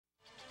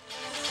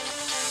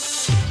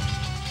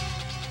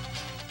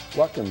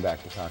Welcome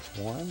back to Cox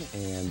Forum,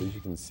 and as you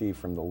can see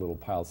from the little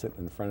pile sitting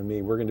in front of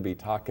me, we're going to be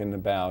talking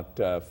about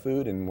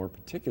food, and more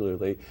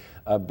particularly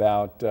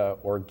about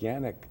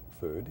organic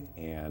food,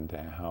 and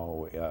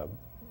how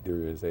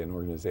there is an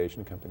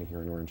organization, a company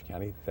here in Orange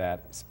County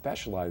that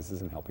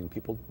specializes in helping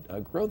people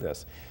grow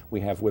this. We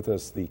have with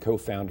us the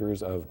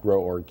co-founders of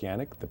Grow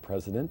Organic. The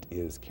president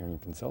is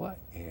Cancilla,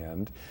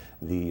 and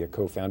the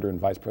co-founder and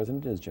vice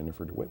president is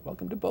Jennifer DeWitt.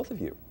 Welcome to both of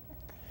you.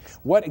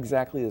 What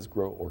exactly is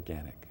Grow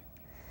Organic?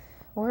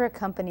 We're a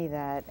company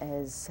that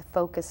is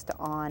focused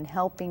on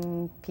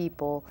helping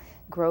people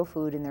grow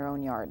food in their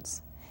own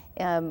yards.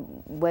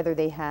 Whether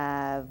they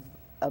have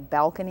a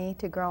balcony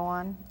to grow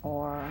on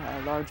or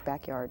a large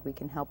backyard, we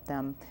can help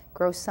them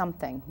grow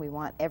something. We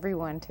want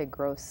everyone to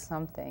grow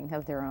something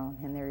of their own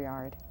in their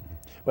yard.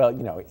 Well,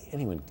 you know,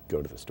 anyone can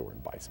go to the store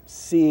and buy some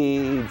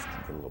seeds,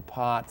 get a little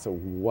pot. So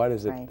what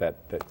is it that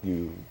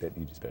you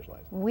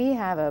specialize in? We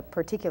have a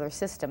particular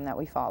system that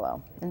we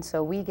follow, and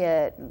so we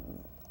get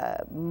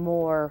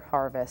more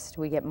harvest,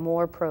 we get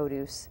more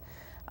produce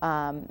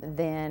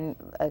than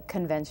a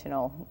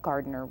conventional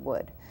gardener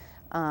would.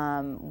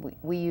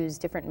 We use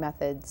different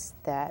methods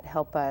that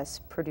help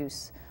us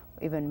produce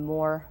even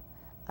more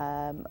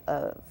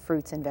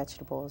fruits and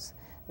vegetables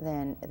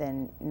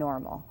than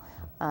normal.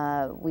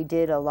 We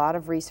did a lot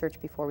of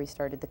research before we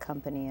started the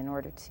company in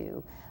order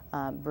to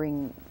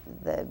bring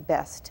the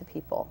best to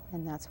people,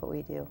 and that's what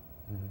we do.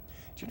 Mm-hmm.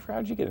 Jennifer,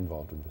 how did you get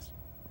involved in this?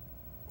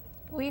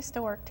 We used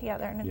to work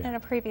together in a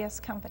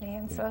previous company,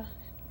 and so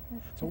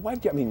why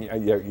did you, I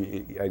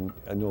mean,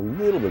 I know a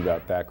little bit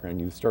about background.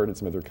 You started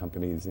some other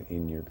companies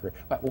in your career.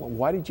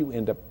 Why did you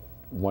end up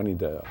wanting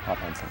to hop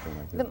on something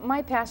like this?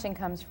 My passion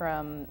comes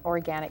from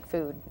organic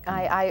food.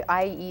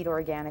 I eat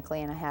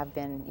organically, and I have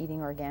been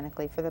eating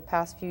organically for the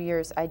past few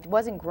years. I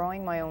wasn't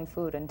growing my own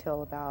food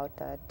until about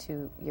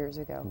 2 years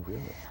ago. Oh,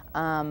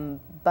 really?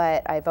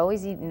 But I've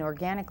always eaten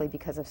organically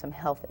because of some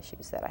health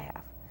issues that I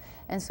have.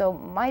 And so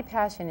my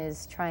passion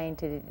is trying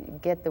to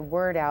get the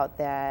word out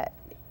that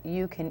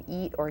you can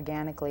eat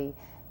organically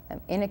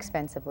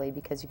inexpensively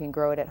because you can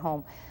grow it at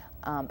home.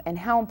 And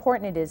how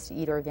important it is to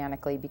eat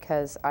organically,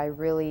 because I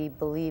really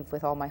believe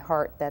with all my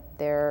heart that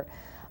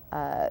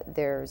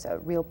there's a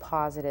real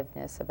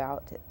positiveness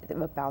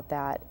about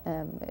that,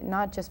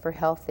 not just for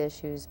health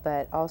issues,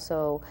 but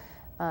also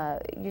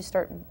you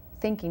start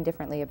thinking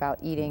differently about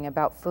eating,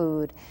 about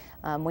food.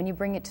 When you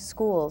bring it to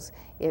schools,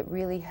 it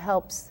really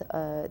helps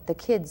the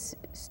kids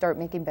start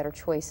making better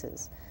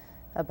choices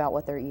about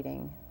what they're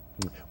eating.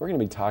 We're going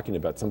to be talking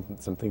about some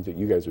things that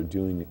you guys are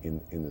doing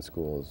in the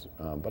schools,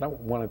 but I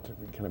wanted to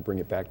kind of bring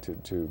it back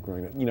to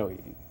growing up. You know,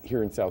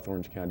 here in South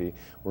Orange County,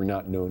 we're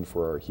not known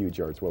for our huge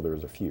yards. Well,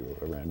 there's a few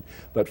around,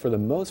 but for the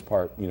most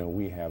part, you know,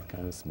 we have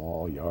kind of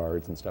small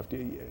yards and stuff.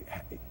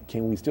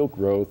 Can we still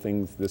grow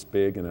things this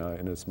big in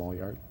a small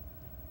yard?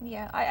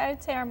 Yeah,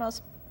 I'd say our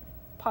most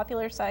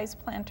popular size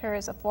planter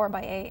is a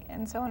 4x8,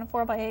 and so in a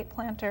 4x8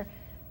 planter,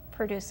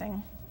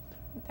 producing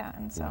that,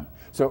 and so. Yeah.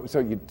 So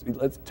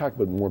let's talk a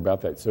bit more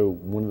about that. So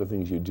one of the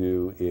things you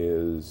do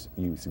is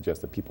you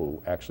suggest that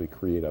people actually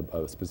create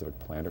a specific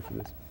planter for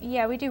this?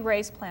 Yeah, we do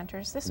raised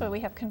planters. This way we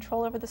have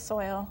control over the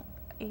soil.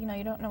 You know,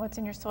 you don't know what's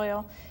in your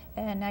soil,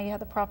 and now you have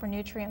the proper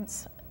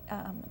nutrients.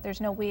 There's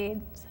no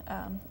weeds.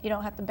 You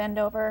don't have to bend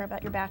over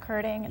about your back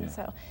hurting, and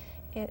so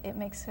it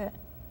makes it,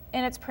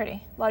 and it's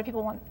pretty. A lot of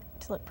people want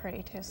to look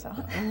pretty too, so.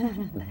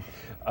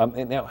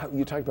 And now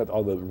you talked about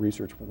all the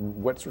research.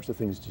 What sorts of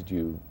things did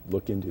you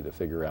look into to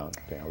figure out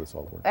how this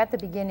all works? At the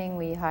beginning,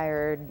 we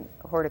hired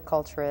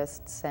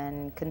horticulturists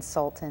and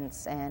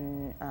consultants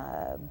and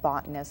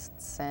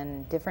botanists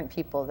and different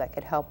people that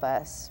could help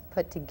us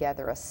put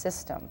together a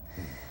system.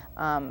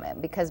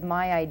 Because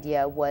my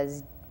idea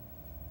was,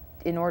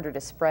 in order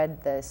to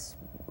spread this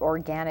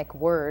organic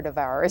word of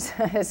ours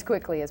as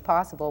quickly as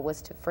possible,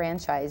 was to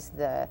franchise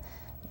the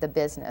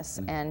business.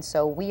 And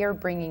so we are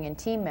bringing in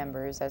team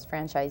members as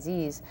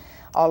franchisees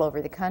all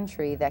over the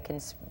country that can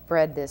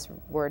spread this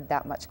word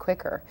that much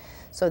quicker.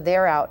 So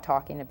they're out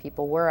talking to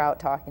people, we're out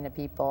talking to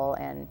people,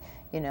 and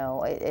you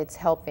know, it's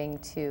helping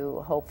to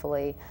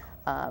hopefully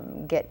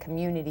get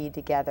community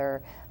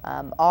together.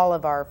 All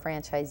of our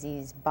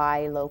franchisees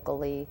buy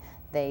locally.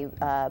 They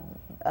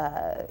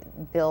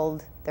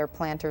build their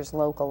planters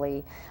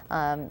locally.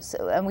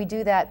 And we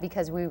do that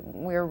because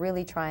we're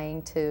really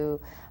trying to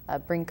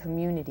bring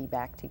community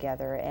back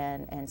together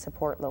and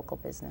support local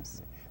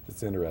business.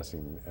 It's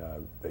interesting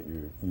that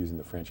you're using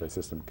the franchise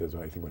system, because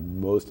I think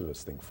when most of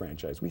us think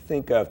franchise, we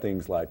think of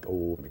things like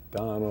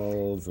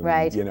McDonald's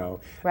and you know,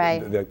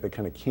 the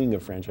kind of king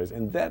of franchise,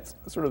 and that's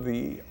sort of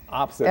the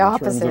opposite in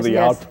terms of the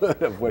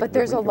output of what. But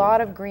there's a lot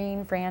of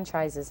green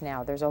franchises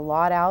now. There's a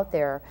lot out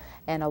there,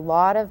 and a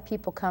lot of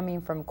people coming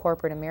from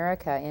corporate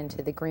America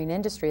into the green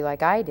industry,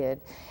 like I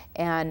did,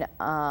 and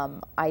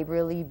I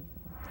really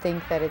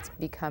think that it's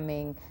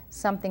becoming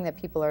something that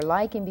people are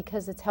liking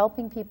because it's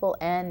helping people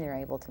and they're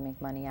able to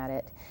make money at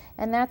it.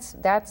 And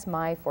that's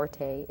my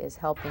forte, is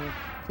helping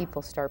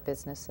people start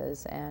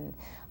businesses. And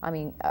I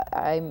mean,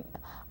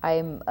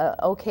 I'm a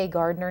okay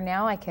gardener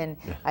now. I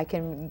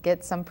can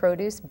get some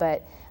produce,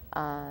 but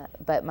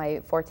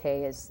my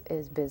forte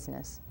is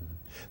business.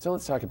 So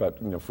let's talk about,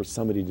 for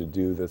somebody to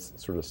do this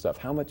sort of stuff,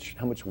 how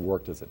much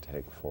work does it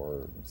take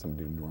for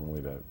somebody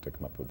normally to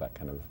come up with that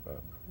kind of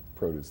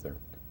produce there?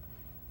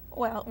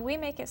 Well, we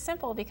make it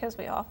simple because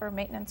we offer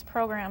maintenance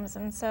programs,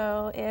 and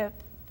so if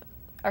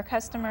our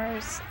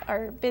customers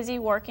are busy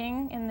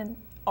working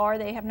or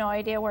they have no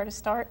idea where to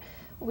start,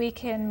 we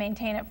can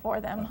maintain it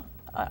for them.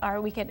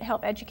 Or we can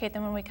help educate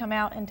them when we come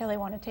out until they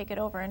want to take it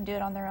over and do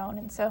it on their own.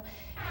 And so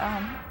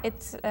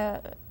it's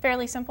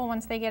fairly simple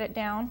once they get it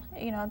down.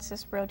 It's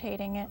just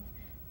rotating it,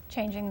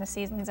 changing the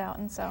seasons out,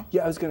 and so.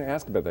 Yeah, I was going to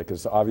ask about that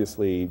because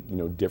obviously,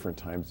 different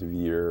times of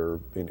year,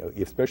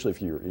 especially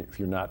if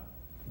you're not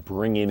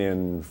bringing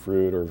in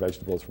fruit or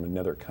vegetables from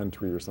another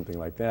country or something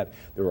like that,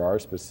 there are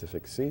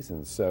specific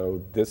seasons.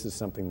 So this is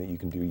something that you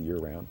can do year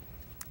round.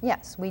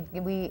 Yes, we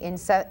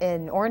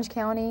in Orange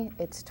County,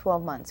 it's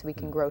 12 months. We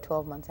can grow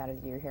 12 months out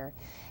of the year here.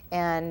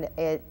 And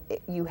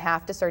you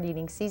have to start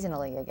eating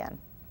seasonally again.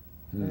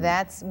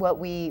 That's what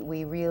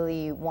we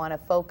really want to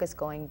focus,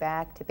 going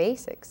back to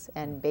basics.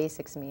 And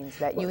basics means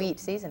that you eat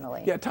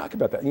seasonally. Yeah, talk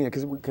about that.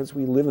 Because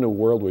we live in a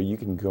world where you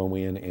can go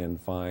in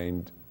and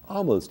find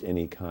almost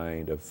any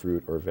kind of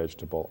fruit or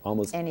vegetable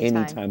almost any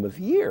time of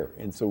year.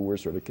 And so we're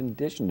sort of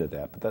conditioned to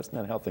that, but that's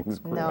not how things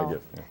grow, I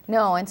guess. Yeah.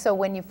 No, and so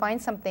when you find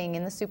something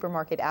in the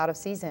supermarket out of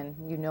season,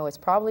 it's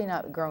probably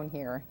not grown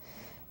here.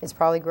 It's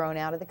probably grown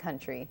out of the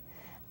country.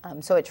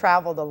 So it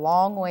traveled a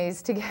long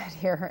ways to get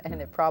here,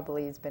 and it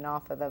probably has been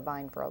off of the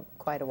vine for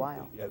quite a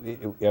while.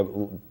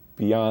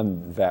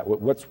 Beyond that,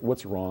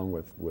 what's wrong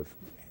with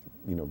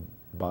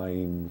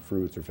buying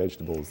fruits or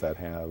vegetables that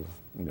have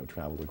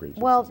traveled a great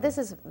distance? Well, this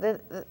is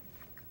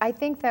I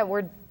think that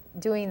we're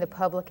doing the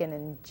public an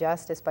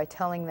injustice by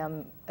telling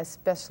them,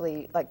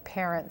 especially like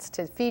parents,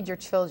 to feed your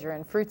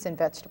children fruits and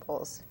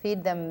vegetables.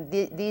 Feed them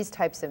these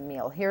types of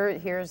meal.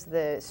 Here's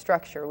the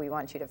structure we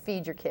want you to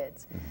feed your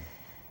kids.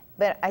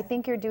 But I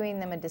think you're doing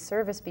them a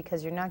disservice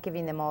because you're not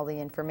giving them all the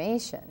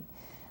information.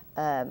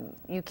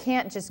 You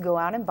can't just go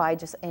out and buy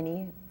just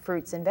any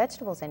fruits and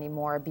vegetables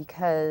anymore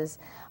because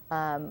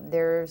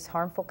there's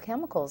harmful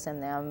chemicals in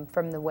them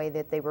from the way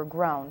that they were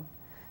grown.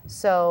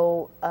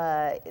 So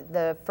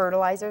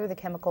the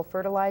chemical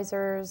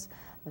fertilizers,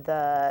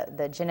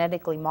 the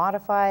genetically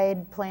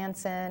modified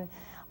plants and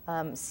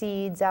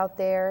seeds out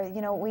there,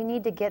 we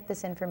need to get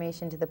this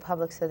information to the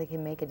public so they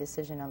can make a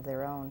decision of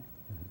their own.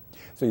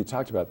 So you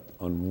talked about,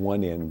 on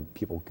one end,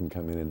 people can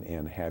come in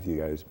and have you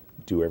guys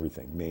do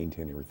everything,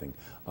 maintain everything.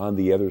 On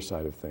the other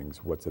side of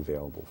things, what's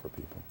available for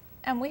people?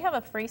 And we have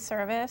a free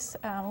service.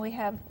 We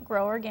have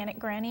Grow Organic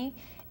Granny,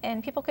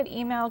 and people could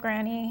email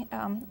Granny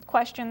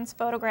questions,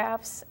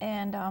 photographs,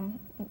 and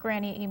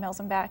Granny emails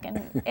them back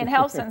and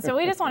helps them. So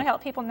we just want to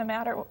help people no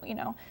matter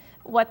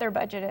what their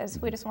budget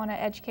is. We just want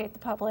to educate the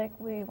public.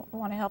 We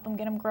want to help them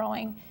get them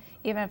growing,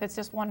 even if it's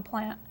just one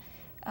plant.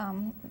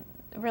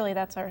 Really,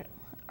 that's our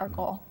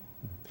goal.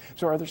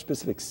 So are there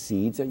specific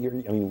seeds that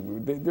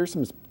there's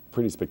some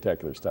pretty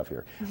spectacular stuff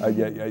here.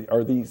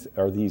 Are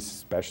these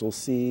special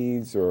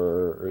seeds,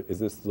 or is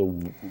this the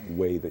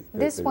way that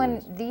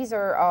these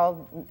are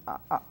all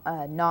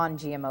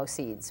non-GMO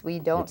seeds. We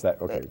don't. What's that?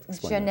 Okay,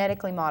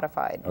 genetically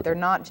modified. Okay. They're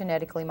not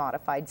genetically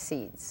modified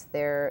seeds.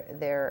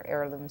 They're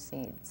heirloom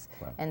seeds.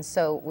 Wow. And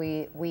so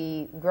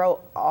we grow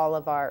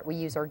we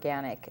use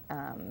organic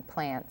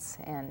plants,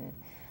 and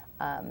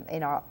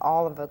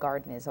all of the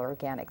garden is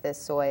organic. The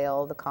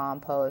soil, the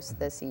compost,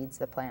 the seeds,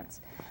 the plants.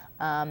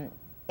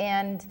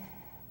 And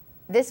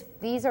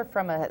these are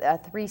from a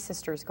Three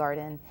Sisters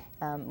garden,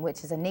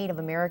 which is a Native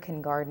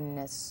American garden.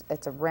 It's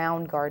a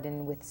round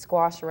garden with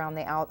squash around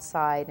the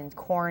outside and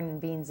corn and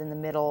beans in the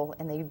middle.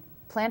 And they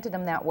planted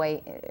them that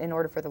way in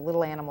order for the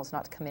little animals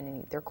not to come in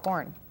and eat their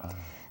corn.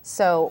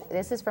 So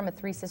this is from a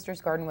Three Sisters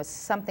garden, was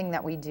something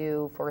that we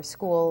do for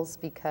schools,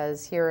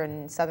 because here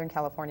in Southern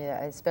California,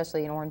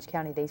 especially in Orange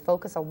County, they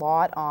focus a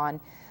lot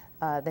on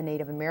the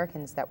Native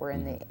Americans that were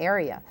in the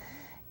area.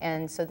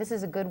 And so this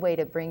is a good way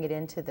to bring it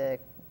into the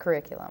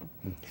curriculum.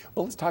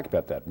 Well, let's talk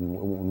about that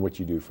and what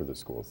you do for the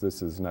schools.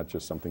 This is not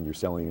just something you're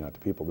selling out to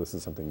people. This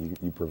is something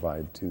you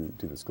provide to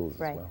the schools as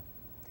well.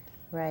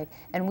 Right,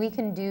 and we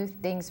can do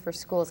things for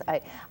schools.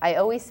 I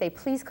always say,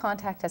 please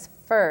contact us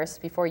first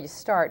before you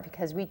start,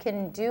 because we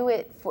can do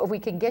it, we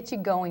can get you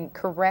going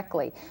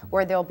correctly,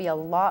 where there'll be a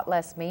lot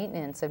less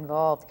maintenance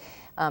involved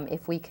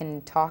if we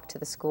can talk to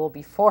the school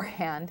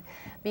beforehand,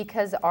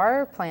 because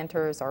our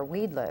planters are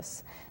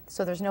weedless,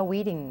 so there's no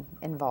weeding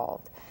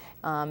involved.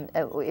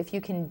 If you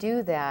can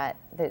do that,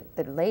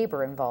 the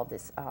labor involved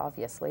is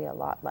obviously a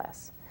lot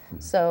less.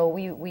 So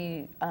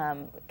we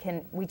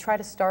try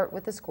to start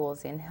with the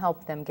schools and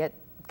help them get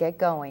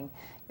going,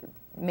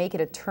 make it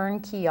a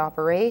turnkey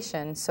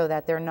operation so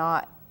that they're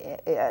not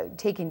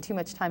taking too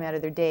much time out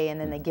of their day, and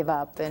then they give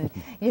up, and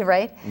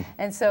right?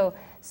 And so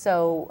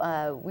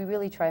we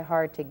really try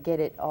hard to get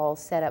it all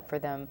set up for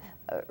them,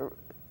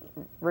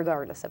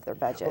 regardless of their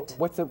budget.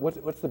 What's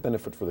the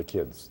benefit for the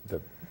kids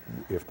that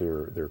if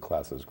their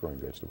class is growing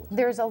vegetables?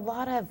 There's a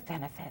lot of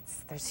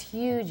benefits. There's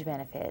huge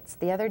benefits.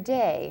 The other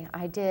day,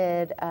 I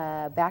did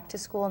a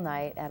back-to-school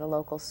night at a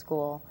local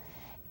school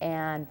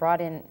and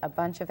brought in a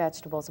bunch of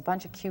vegetables, a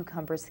bunch of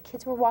cucumbers. The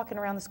kids were walking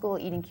around the school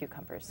eating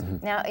cucumbers.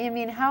 Now, I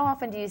mean, how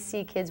often do you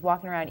see kids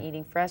walking around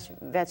eating fresh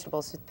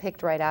vegetables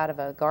picked right out of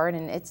a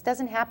garden? It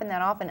doesn't happen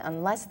that often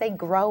unless they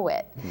grow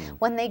it.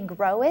 When they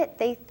grow it,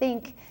 they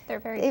think they're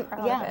very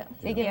proud of it.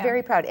 They get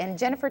very proud. And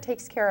Jennifer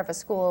takes care of a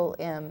school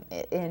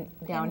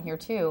down here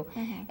too,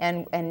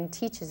 and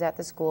teaches at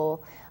the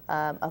school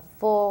a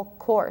full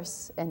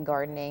course in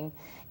gardening.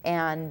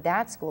 And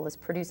that school is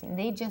producing.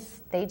 They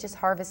just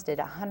harvested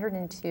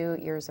 102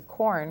 ears of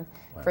corn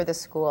for the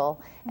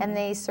school, and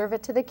they serve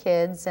it to the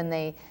kids. And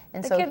the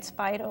kids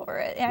fight over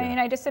it. I mean,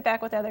 I just sit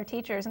back with other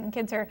teachers, and the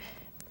kids are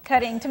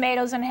cutting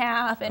tomatoes in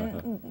half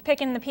and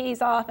picking the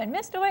peas off. And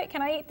Miss DeWitt,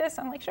 can I eat this?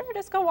 I'm like, sure,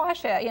 just go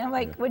wash it. You know,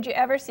 like, would you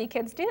ever see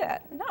kids do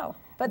that? No,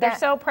 but they're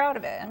so proud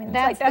of it. I mean,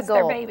 that's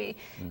their baby.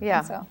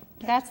 Yeah, so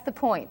that's the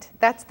point.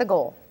 That's the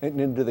goal. And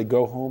then do they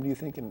go home, do you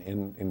think,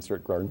 and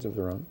insert gardens of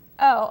their own?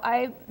 Oh,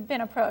 I've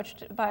been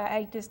approached by,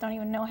 I just don't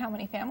even know how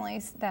many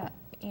families that,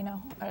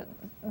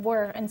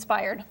 were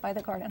inspired by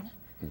the garden.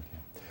 Okay.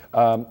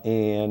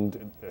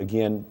 And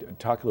again,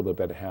 talk a little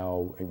bit about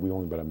how, we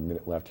only about a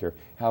minute left here,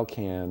 how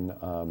can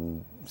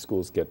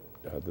schools get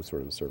this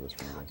sort of service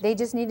from you guys? They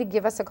just need to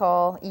give us a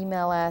call,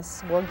 email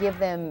us. We'll give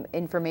them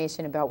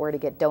information about where to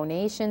get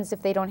donations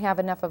if they don't have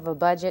enough of a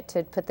budget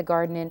to put the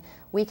garden in.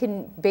 We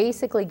can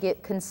basically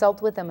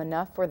consult with them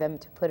enough for them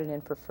to put it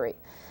in for free.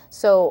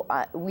 So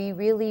we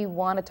really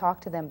want to talk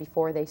to them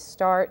before they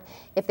start.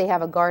 If they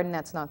have a garden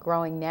that's not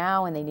growing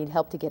now and they need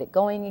help to get it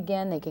going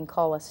again, they can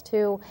call us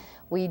too.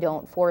 We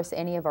don't force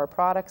any of our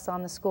products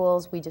on the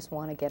schools. We just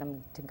want to get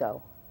them to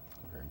go.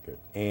 Very good.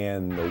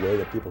 And the way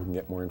that people can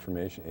get more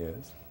information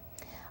is?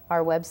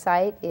 Our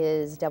website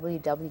is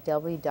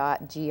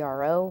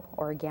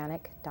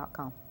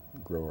www.groorganic.com.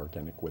 Grow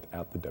Organic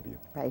without the W.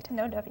 Right.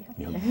 No W.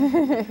 Yep.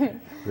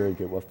 Very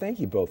good. Well, thank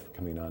you both for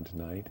coming on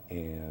tonight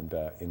and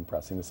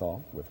impressing us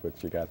all with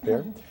what you got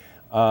there.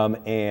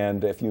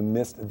 And if you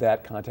missed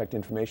that contact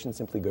information,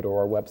 simply go to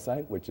our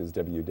website, which is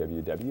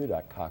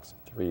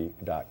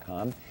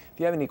www.cox3.com. If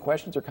you have any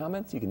questions or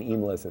comments, you can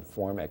email us at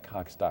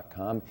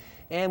forum@cox.com.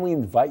 And we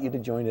invite you to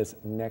join us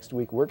next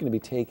week. We're going to be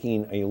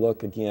taking a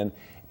look again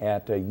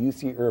at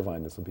UC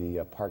Irvine. This will be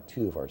part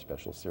 2 of our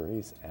special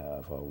series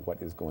of what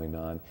is going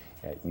on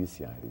at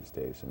UCI these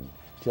days. And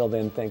until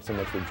then, thanks so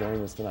much for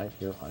joining us tonight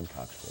here on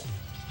Cox Forum.